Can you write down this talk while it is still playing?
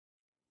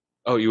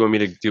Oh, you want me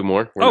to do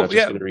more? We're Oh, not just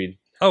yeah. going to read.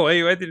 Oh,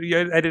 I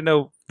didn't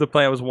know the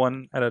plan was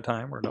one at a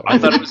time or no. I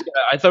thought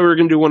we were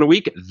going to do one a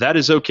week. That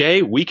is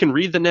okay. We can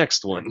read the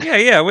next one.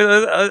 Yeah.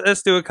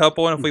 Let's do a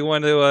couple, and if we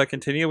want to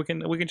continue, we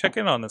can check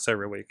in on this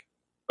every week.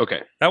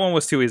 Okay. That one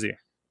was too easy.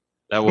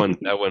 That one,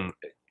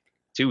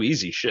 too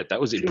easy. Shit,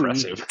 that was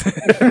impressive.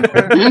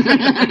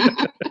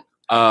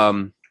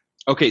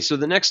 Okay, so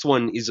the next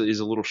one is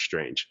a little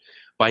strange.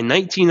 By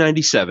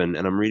 1997,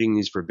 and I'm reading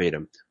these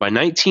verbatim, by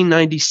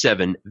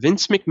 1997,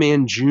 Vince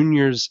McMahon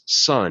Jr.'s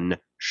son,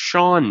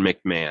 Sean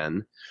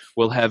McMahon,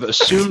 will have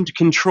assumed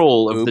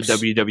control of the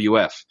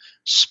WWF,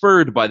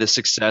 spurred by the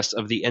success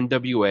of the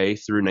NWA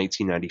through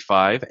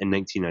 1995 and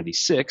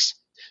 1996.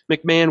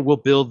 McMahon will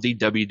build the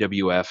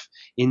WWF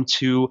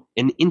into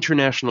an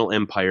international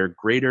empire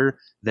greater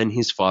than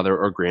his father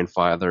or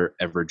grandfather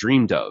ever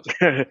dreamed of.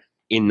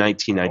 In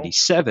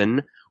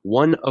 1997,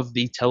 one of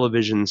the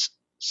television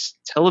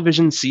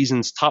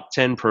season's top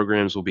 10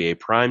 programs will be a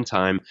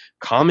primetime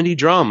comedy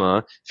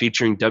drama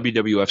featuring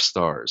WWF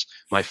stars.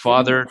 My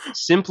father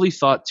simply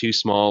thought too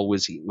small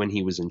when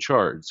he was in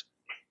charge,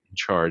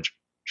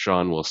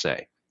 Sean will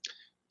say.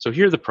 So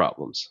here are the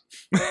problems.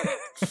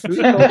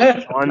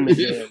 Sean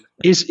McMahon.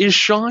 Is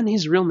Sean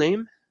his real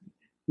name?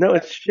 No,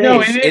 it's Shane.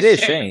 No, It is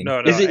Shane. No,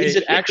 Is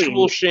it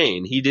actual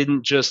Shane? He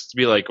didn't just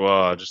be like,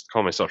 well, I'll just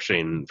call myself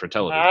Shane for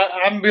television.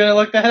 I'm gonna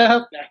look that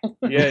up now.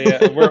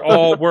 Yeah. We're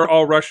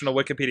all rushing to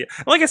Wikipedia.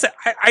 Like I said,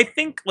 I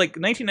think like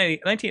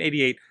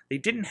 1988, they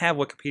didn't have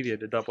Wikipedia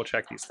to double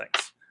check these things.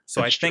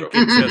 So That's I think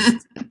true. it's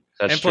just.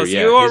 That's And plus, true,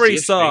 yeah. you already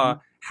His saw Shane-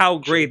 how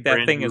great that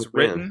Brandon thing is McMahon.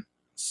 written.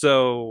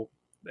 So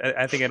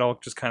I think it all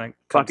just kind of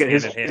comes Fuck it.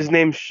 hand in hand. His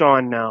name's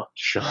Sean now.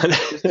 Sean.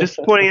 Just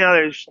pointing out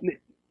there,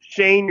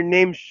 Shane, your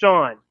name's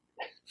Sean.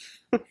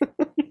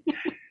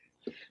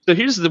 So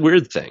here's the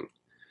weird thing.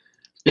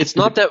 It's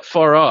not that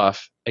far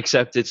off,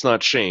 except it's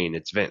not Shane,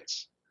 it's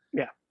Vince.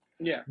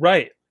 Yeah.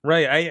 Right.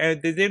 They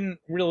didn't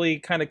really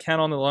kind of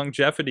count on the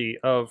longevity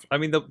of. I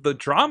mean, the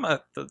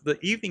drama, the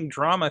evening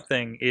drama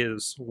thing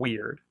is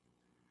weird,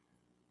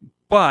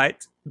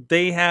 but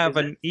they have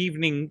an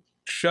evening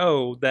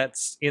show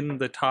that's in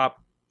the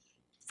top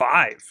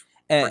 5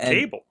 for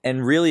cable.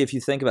 And really, if you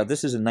think about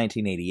this, is in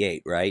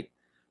 1988, right?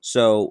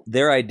 So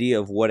their idea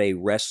of what a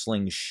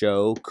wrestling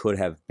show could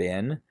have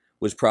been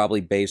was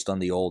probably based on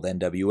the old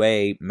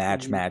NWA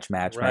match,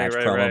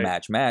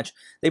 promo, match.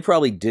 They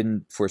probably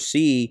didn't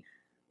foresee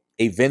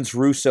a Vince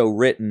Russo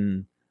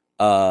written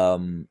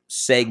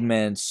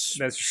segments,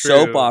 That's true.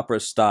 soap opera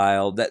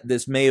style. That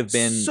this may have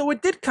been. So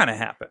it did kind of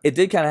happen. It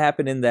did kind of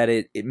happen in that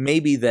it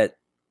may be that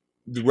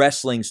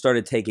wrestling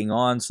started taking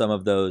on some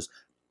of those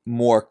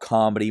more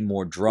comedy,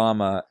 more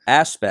drama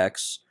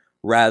aspects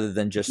rather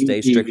than just stay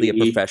strictly a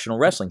professional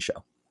wrestling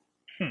show.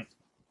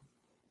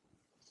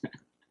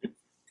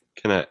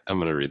 I'm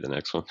going to read the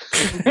next one.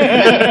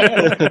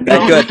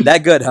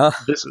 That good, huh?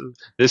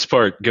 This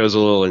part goes a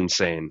little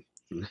insane.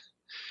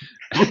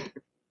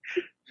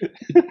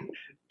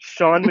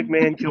 Sean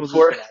McMahon kills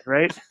his dad,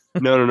 right?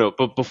 No.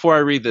 But before I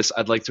read this,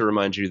 I'd like to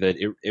remind you that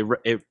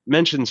it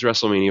mentions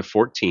WrestleMania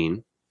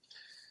 14.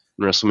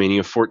 And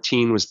WrestleMania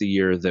 14 was the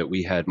year that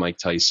we had Mike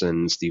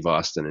Tyson, Steve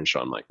Austin, and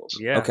Shawn Michaels.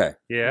 Yeah. Okay.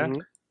 Yeah.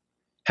 Mhm.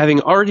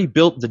 Having already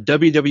built the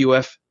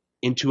WWF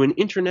into an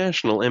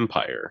international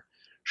empire,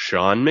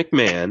 Sean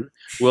McMahon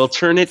will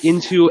turn it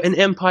into an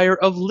empire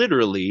of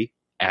literally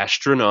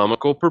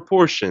astronomical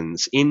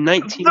proportions in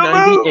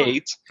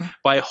 1998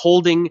 by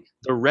holding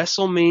the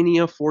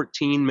WrestleMania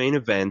 14 main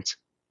event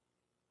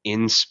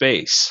in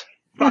space.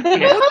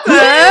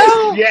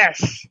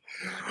 Yes.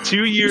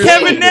 2 years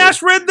Kevin later,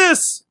 Nash read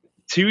this.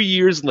 2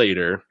 years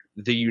later,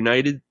 2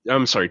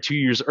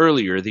 years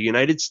earlier, the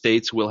United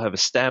States will have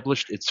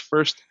established its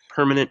first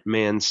permanent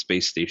manned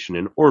space station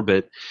in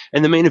orbit,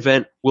 and the main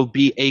event will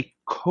be a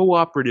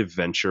cooperative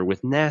venture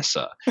with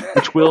NASA,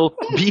 which will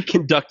be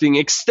conducting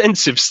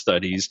extensive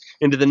studies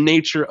into the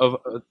nature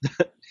and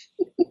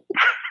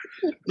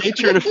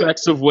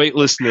effects of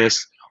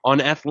weightlessness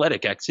on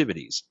athletic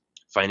activities.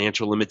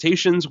 Financial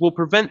limitations will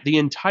prevent the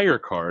entire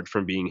card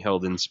from being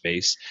held in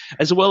space,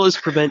 as well as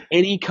prevent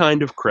any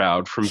kind of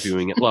crowd from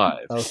viewing it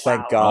live. Oh,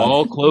 thank God.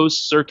 All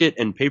closed-circuit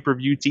and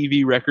pay-per-view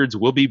TV records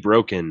will be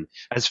broken,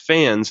 as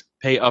fans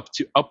pay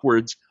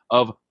upwards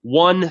of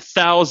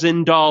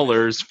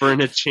 $1,000 for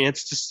a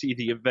chance to see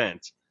the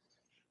event.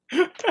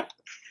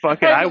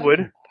 Fuck it, I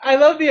would. I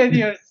love the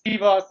idea of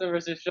Steve Austin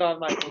versus Shawn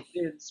Michaels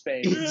in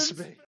space.